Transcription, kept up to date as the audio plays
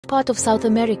part of South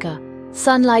America.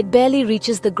 Sunlight barely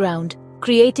reaches the ground,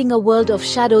 creating a world of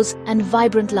shadows and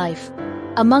vibrant life.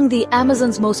 Among the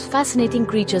Amazon's most fascinating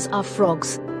creatures are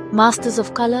frogs, masters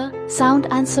of color, sound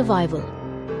and survival.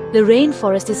 The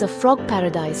rainforest is a frog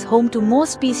paradise, home to more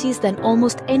species than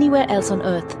almost anywhere else on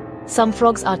Earth. Some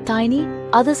frogs are tiny,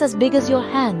 others as big as your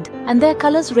hand, and their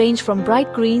colors range from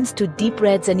bright greens to deep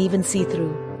reds and even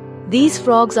see-through. These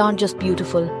frogs aren't just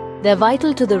beautiful, they're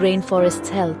vital to the rainforest's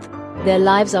health. Their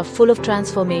lives are full of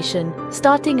transformation,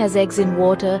 starting as eggs in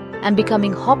water and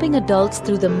becoming hopping adults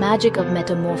through the magic of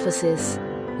metamorphosis.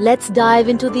 Let's dive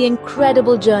into the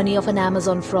incredible journey of an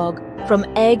Amazon frog, from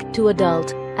egg to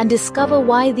adult, and discover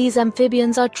why these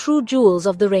amphibians are true jewels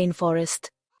of the rainforest.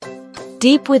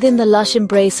 Deep within the lush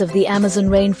embrace of the Amazon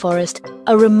rainforest,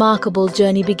 a remarkable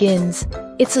journey begins.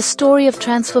 It's a story of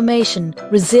transformation,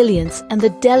 resilience, and the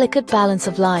delicate balance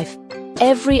of life.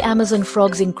 Every Amazon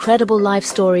frog's incredible life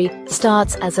story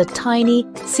starts as a tiny,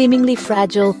 seemingly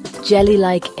fragile,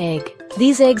 jelly-like egg.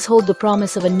 These eggs hold the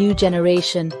promise of a new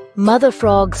generation. Mother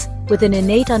frogs, with an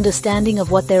innate understanding of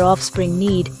what their offspring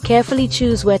need, carefully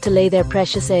choose where to lay their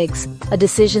precious eggs, a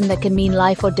decision that can mean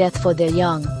life or death for their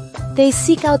young. They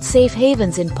seek out safe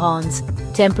havens in ponds,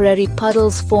 temporary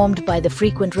puddles formed by the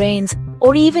frequent rains,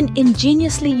 or even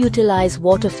ingeniously utilize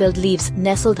water-filled leaves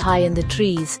nestled high in the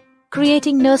trees,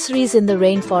 creating nurseries in the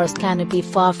rainforest canopy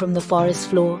far from the forest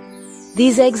floor.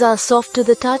 These eggs are soft to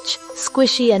the touch,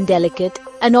 squishy and delicate,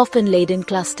 and often laid in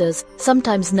clusters,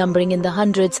 sometimes numbering in the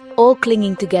hundreds, all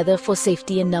clinging together for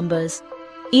safety in numbers.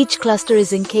 Each cluster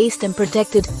is encased and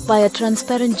protected by a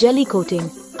transparent jelly coating,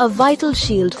 a vital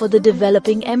shield for the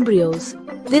developing embryos.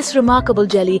 This remarkable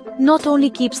jelly not only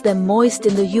keeps them moist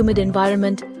in the humid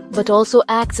environment, but also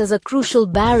acts as a crucial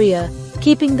barrier,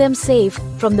 keeping them safe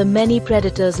from the many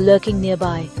predators lurking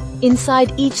nearby.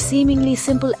 Inside each seemingly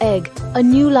simple egg, a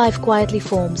new life quietly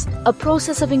forms. A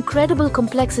process of incredible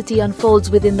complexity unfolds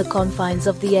within the confines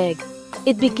of the egg.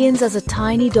 It begins as a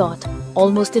tiny dot,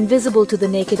 almost invisible to the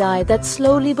naked eye, that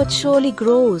slowly but surely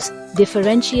grows,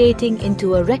 differentiating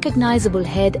into a recognizable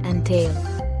head and tail.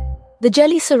 The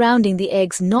jelly surrounding the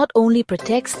eggs not only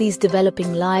protects these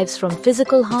developing lives from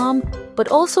physical harm, but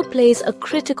also plays a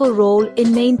critical role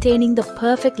in maintaining the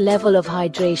perfect level of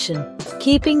hydration,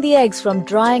 keeping the eggs from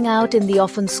drying out in the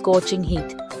often scorching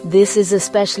heat. This is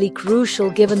especially crucial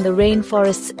given the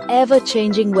rainforest's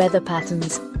ever-changing weather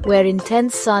patterns, where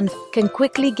intense sun can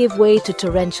quickly give way to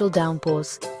torrential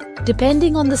downpours.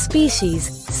 Depending on the species,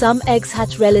 some eggs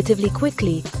hatch relatively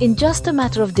quickly, in just a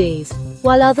matter of days,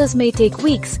 while others may take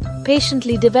weeks,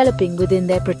 patiently developing within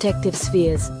their protective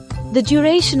spheres. The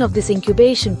duration of this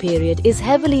incubation period is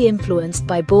heavily influenced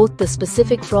by both the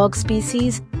specific frog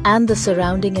species and the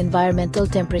surrounding environmental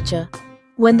temperature.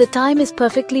 When the time is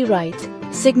perfectly right,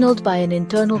 signaled by an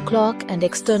internal clock and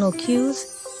external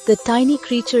cues, the tiny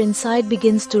creature inside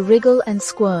begins to wriggle and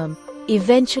squirm,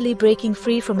 eventually breaking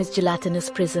free from its gelatinous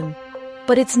prison.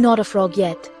 But it's not a frog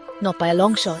yet, not by a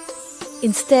long shot.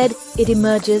 Instead, it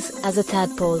emerges as a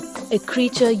tadpole, a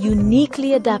creature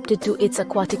uniquely adapted to its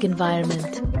aquatic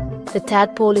environment. The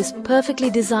tadpole is perfectly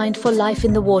designed for life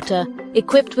in the water,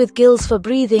 equipped with gills for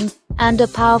breathing and a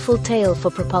powerful tail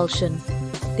for propulsion.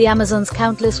 The Amazon's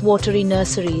countless watery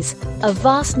nurseries, a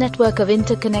vast network of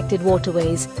interconnected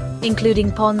waterways,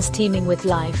 including ponds teeming with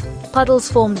life, puddles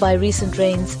formed by recent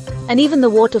rains, and even the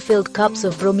water-filled cups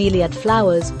of bromeliad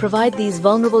flowers provide these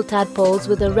vulnerable tadpoles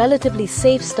with a relatively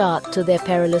safe start to their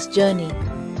perilous journey.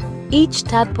 Each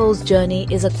tadpole's journey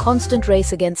is a constant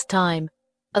race against time,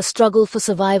 a struggle for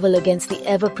survival against the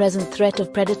ever-present threat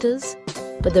of predators.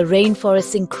 But the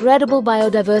rainforest's incredible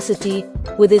biodiversity,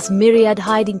 with its myriad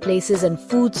hiding places and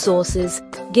food sources,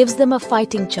 gives them a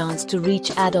fighting chance to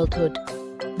reach adulthood.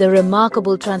 The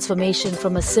remarkable transformation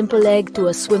from a simple egg to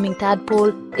a swimming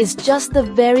tadpole is just the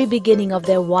very beginning of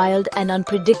their wild and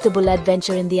unpredictable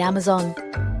adventure in the Amazon.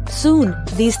 Soon,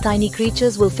 these tiny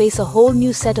creatures will face a whole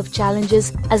new set of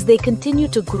challenges as they continue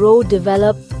to grow,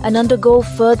 develop, and undergo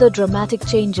further dramatic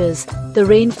changes. The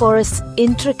rainforest's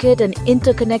intricate and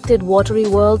interconnected watery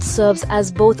world serves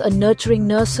as both a nurturing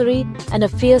nursery and a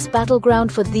fierce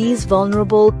battleground for these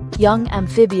vulnerable, young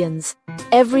amphibians.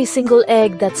 Every single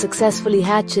egg that successfully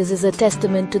hatches is a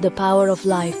testament to the power of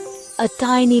life, a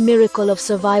tiny miracle of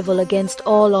survival against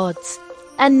all odds.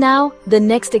 And now, the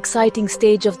next exciting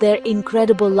stage of their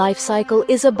incredible life cycle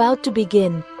is about to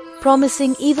begin,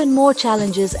 promising even more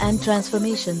challenges and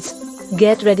transformations.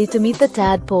 Get ready to meet the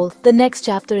tadpole, the next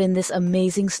chapter in this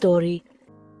amazing story.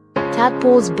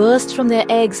 Tadpoles burst from their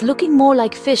eggs looking more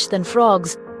like fish than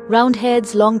frogs, round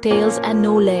heads, long tails, and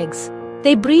no legs.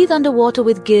 They breathe underwater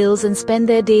with gills and spend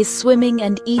their days swimming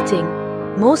and eating.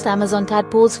 Most Amazon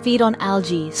tadpoles feed on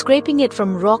algae, scraping it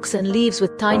from rocks and leaves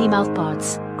with tiny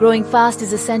mouthparts. Growing fast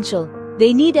is essential.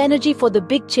 They need energy for the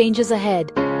big changes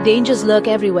ahead. Dangers lurk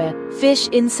everywhere. Fish,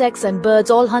 insects, and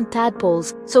birds all hunt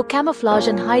tadpoles, so camouflage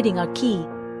and hiding are key.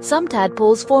 Some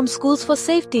tadpoles form schools for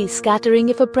safety, scattering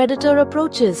if a predator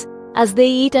approaches. As they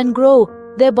eat and grow,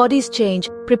 their bodies change,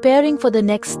 preparing for the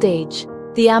next stage.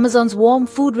 The Amazon's warm,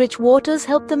 food-rich waters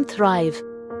help them thrive.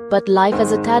 But life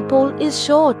as a tadpole is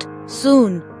short.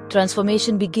 Soon,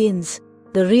 transformation begins.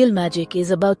 The real magic is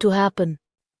about to happen.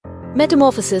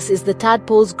 Metamorphosis is the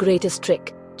tadpole's greatest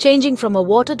trick, changing from a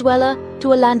water dweller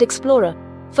to a land explorer.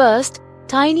 First,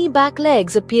 tiny back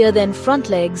legs appear, then front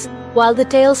legs, while the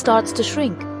tail starts to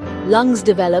shrink. Lungs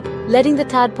develop, letting the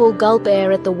tadpole gulp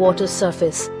air at the water's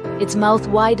surface. Its mouth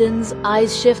widens,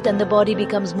 eyes shift, and the body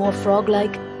becomes more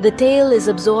frog-like. The tail is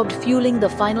absorbed, fueling the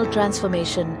final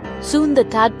transformation. Soon the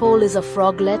tadpole is a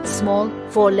froglet, small,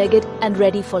 four-legged, and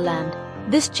ready for land.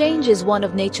 This change is one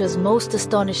of nature's most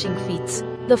astonishing feats.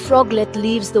 The froglet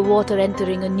leaves the water,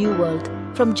 entering a new world.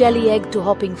 From jelly egg to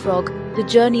hopping frog, the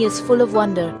journey is full of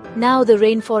wonder. Now the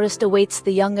rainforest awaits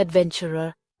the young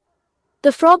adventurer.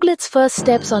 The froglet's first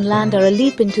steps on land are a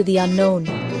leap into the unknown.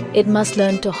 It must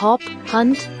learn to hop,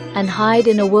 hunt, and hide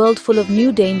in a world full of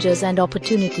new dangers and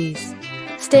opportunities.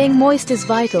 Staying moist is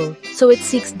vital, so it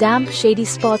seeks damp, shady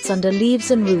spots under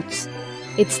leaves and roots.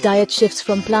 Its diet shifts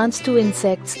from plants to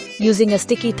insects, using a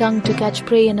sticky tongue to catch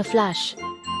prey in a flash.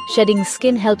 Shedding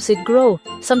skin helps it grow,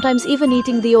 sometimes even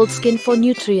eating the old skin for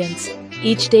nutrients.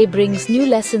 Each day brings new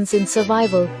lessons in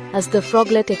survival as the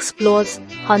froglet explores,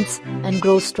 hunts, and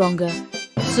grows stronger.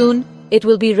 Soon, it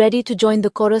will be ready to join the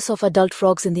chorus of adult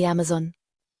frogs in the Amazon.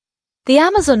 The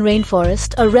Amazon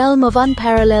rainforest, a realm of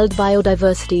unparalleled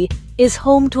biodiversity, is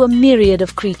home to a myriad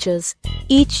of creatures,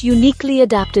 each uniquely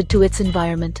adapted to its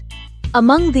environment.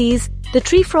 Among these, the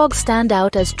tree frogs stand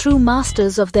out as true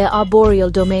masters of their arboreal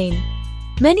domain.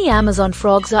 Many Amazon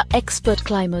frogs are expert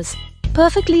climbers,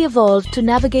 perfectly evolved to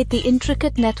navigate the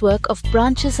intricate network of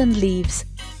branches and leaves.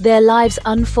 Their lives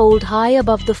unfold high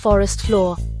above the forest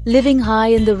floor, living high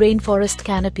in the rainforest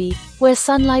canopy, where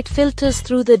sunlight filters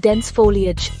through the dense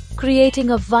foliage,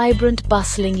 creating a vibrant,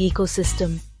 bustling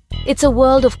ecosystem. It's a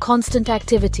world of constant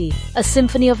activity, a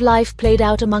symphony of life played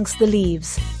out amongst the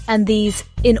leaves. And these,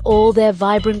 in all their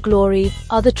vibrant glory,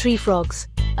 are the tree frogs,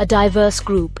 a diverse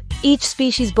group, each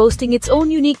species boasting its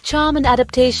own unique charm and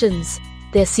adaptations.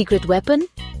 Their secret weapon?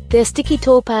 Their sticky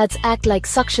toe pads act like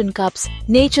suction cups,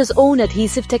 nature's own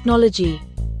adhesive technology.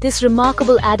 This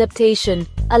remarkable adaptation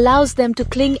allows them to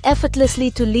cling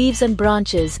effortlessly to leaves and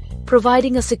branches,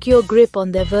 providing a secure grip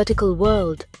on their vertical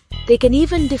world. They can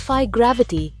even defy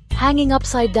gravity, hanging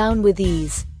upside down with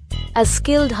ease. As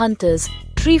skilled hunters,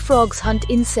 tree frogs hunt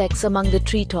insects among the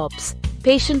treetops,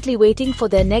 patiently waiting for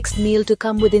their next meal to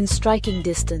come within striking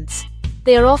distance.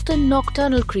 They are often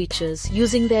nocturnal creatures,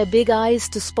 using their big eyes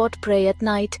to spot prey at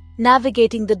night,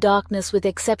 navigating the darkness with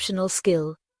exceptional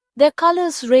skill. Their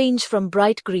colors range from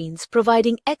bright greens,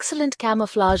 providing excellent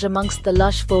camouflage amongst the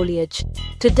lush foliage,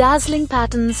 to dazzling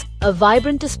patterns, a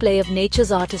vibrant display of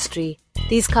nature's artistry.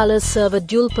 These colors serve a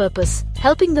dual purpose,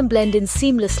 helping them blend in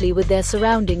seamlessly with their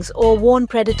surroundings or warn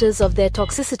predators of their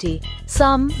toxicity.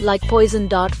 Some, like poison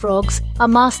dart frogs, are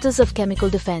masters of chemical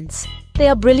defense. They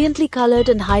are brilliantly colored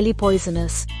and highly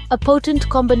poisonous, a potent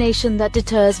combination that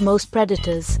deters most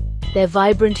predators. Their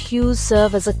vibrant hues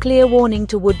serve as a clear warning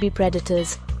to would-be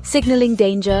predators, signaling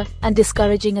danger and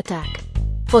discouraging attack.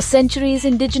 For centuries,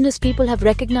 indigenous people have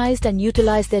recognized and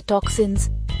utilized their toxins.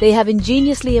 They have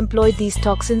ingeniously employed these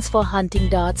toxins for hunting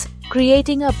darts,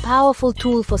 creating a powerful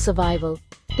tool for survival.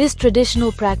 This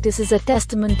traditional practice is a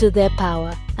testament to their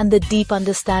power and the deep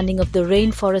understanding of the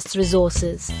rainforest's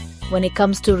resources. When it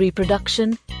comes to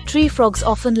reproduction, tree frogs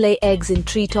often lay eggs in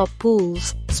treetop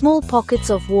pools, small pockets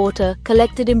of water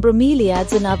collected in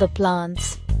bromeliads and other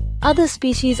plants. Other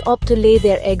species opt to lay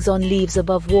their eggs on leaves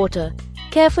above water,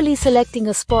 carefully selecting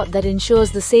a spot that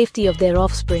ensures the safety of their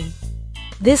offspring.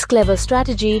 This clever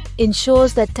strategy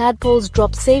ensures that tadpoles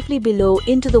drop safely below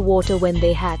into the water when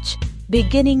they hatch,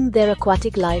 beginning their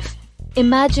aquatic life.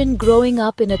 Imagine growing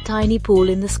up in a tiny pool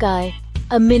in the sky,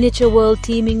 a miniature world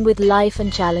teeming with life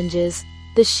and challenges.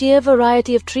 The sheer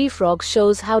variety of tree frogs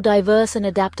shows how diverse and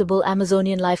adaptable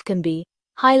Amazonian life can be,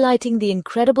 highlighting the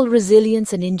incredible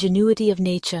resilience and ingenuity of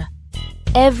nature.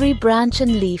 Every branch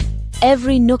and leaf,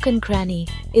 every nook and cranny,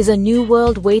 is a new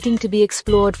world waiting to be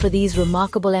explored for these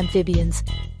remarkable amphibians,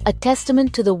 a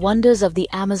testament to the wonders of the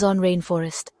Amazon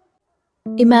rainforest.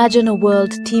 Imagine a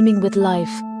world teeming with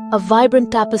life, a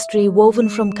vibrant tapestry woven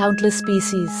from countless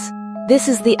species. This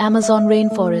is the Amazon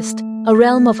rainforest, a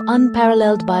realm of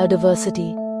unparalleled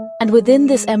biodiversity. And within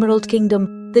this emerald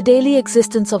kingdom, the daily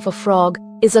existence of a frog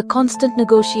is a constant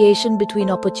negotiation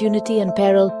between opportunity and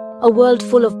peril, a world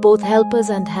full of both helpers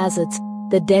and hazards.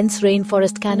 The dense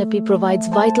rainforest canopy provides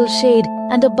vital shade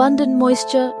and abundant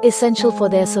moisture essential for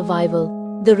their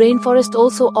survival. The rainforest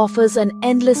also offers an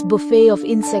endless buffet of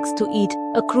insects to eat,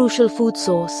 a crucial food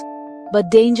source.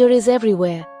 But danger is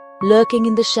everywhere, lurking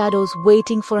in the shadows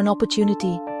waiting for an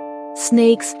opportunity.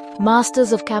 Snakes,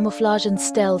 masters of camouflage and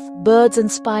stealth, birds and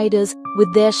spiders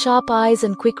with their sharp eyes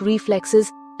and quick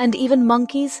reflexes, and even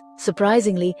monkeys,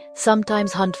 surprisingly,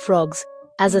 sometimes hunt frogs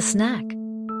as a snack.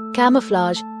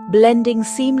 Camouflage, blending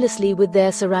seamlessly with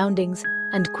their surroundings,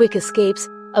 and quick escapes,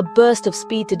 a burst of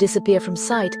speed to disappear from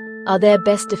sight, are their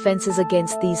best defenses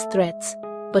against these threats.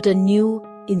 But a new,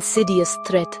 insidious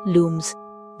threat looms.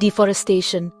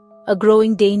 Deforestation, a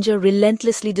growing danger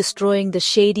relentlessly destroying the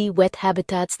shady, wet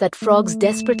habitats that frogs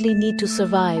desperately need to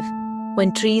survive.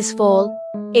 When trees fall,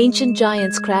 ancient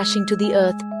giants crashing to the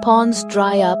earth, ponds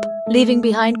dry up, leaving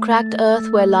behind cracked earth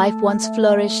where life once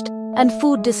flourished, and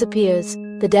food disappears,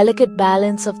 the delicate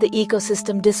balance of the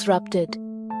ecosystem disrupted.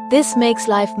 This makes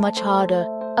life much harder,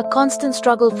 a constant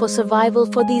struggle for survival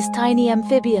for these tiny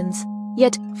amphibians.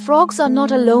 Yet, frogs are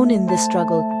not alone in this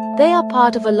struggle. They are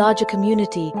part of a larger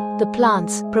community, the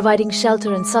plants providing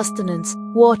shelter and sustenance,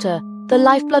 water, the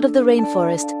lifeblood of the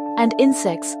rainforest, and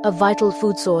insects, a vital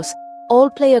food source, all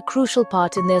play a crucial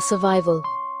part in their survival.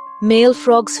 Male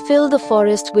frogs fill the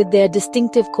forest with their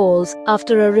distinctive calls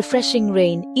after a refreshing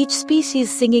rain, each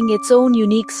species singing its own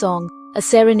unique song, a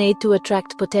serenade to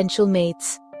attract potential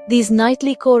mates. These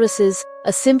nightly choruses,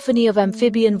 a symphony of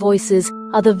amphibian voices,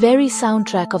 are the very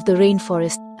soundtrack of the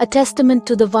rainforest, a testament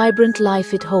to the vibrant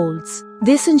life it holds.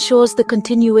 This ensures the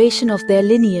continuation of their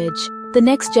lineage, the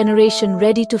next generation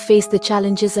ready to face the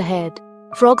challenges ahead.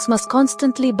 Frogs must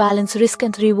constantly balance risk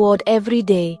and reward every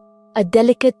day, a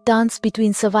delicate dance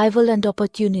between survival and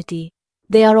opportunity.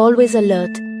 They are always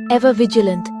alert, ever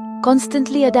vigilant,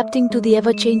 constantly adapting to the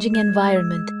ever-changing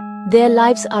environment. Their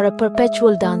lives are a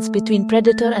perpetual dance between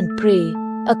predator and prey,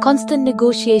 a constant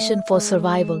negotiation for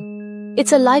survival.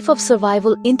 It's a life of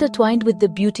survival intertwined with the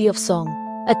beauty of song,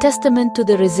 a testament to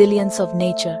the resilience of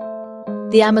nature.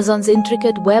 The Amazon's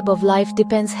intricate web of life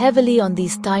depends heavily on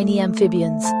these tiny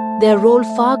amphibians, their role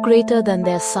far greater than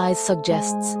their size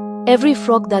suggests. Every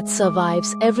frog that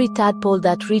survives, every tadpole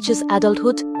that reaches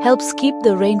adulthood helps keep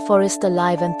the rainforest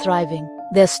alive and thriving.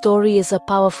 Their story is a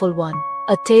powerful one,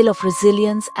 a tale of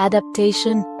resilience,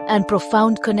 adaptation, and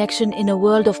profound connection in a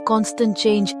world of constant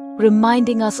change,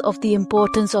 reminding us of the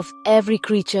importance of every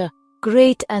creature,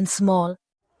 great and small.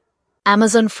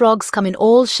 Amazon frogs come in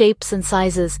all shapes and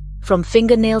sizes, from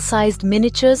fingernail-sized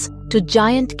miniatures to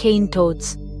giant cane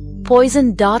toads.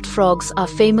 Poison dart frogs are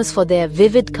famous for their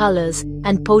vivid colors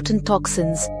and potent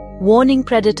toxins, warning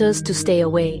predators to stay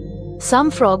away.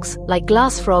 Some frogs, like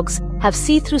glass frogs, have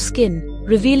see-through skin,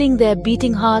 revealing their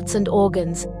beating hearts and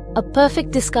organs, a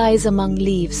perfect disguise among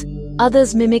leaves.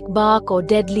 Others mimic bark or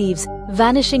dead leaves,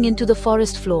 vanishing into the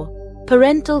forest floor.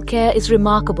 Parental care is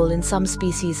remarkable in some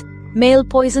species. Male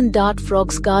poison dart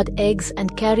frogs guard eggs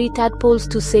and carry tadpoles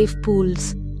to safe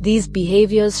pools. These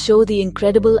behaviors show the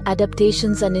incredible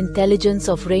adaptations and intelligence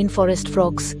of rainforest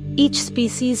frogs. Each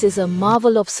species is a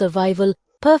marvel of survival,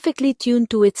 perfectly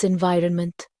tuned to its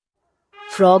environment.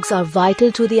 Frogs are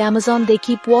vital to the Amazon. They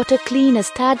keep water clean as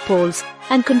tadpoles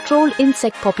and control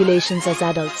insect populations as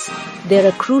adults. They're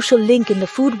a crucial link in the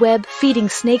food web, feeding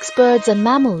snakes, birds, and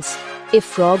mammals. If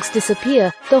frogs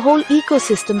disappear, the whole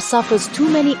ecosystem suffers too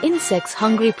many insects,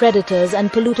 hungry predators,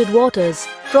 and polluted waters.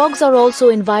 Frogs are also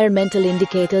environmental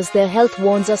indicators. Their health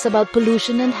warns us about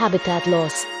pollution and habitat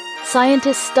loss.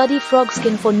 Scientists study frog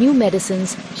skin for new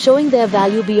medicines, showing their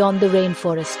value beyond the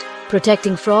rainforest.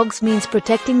 Protecting frogs means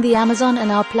protecting the Amazon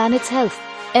and our planet's health.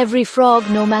 Every frog,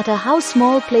 no matter how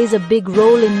small, plays a big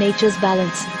role in nature's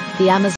balance. The Amazon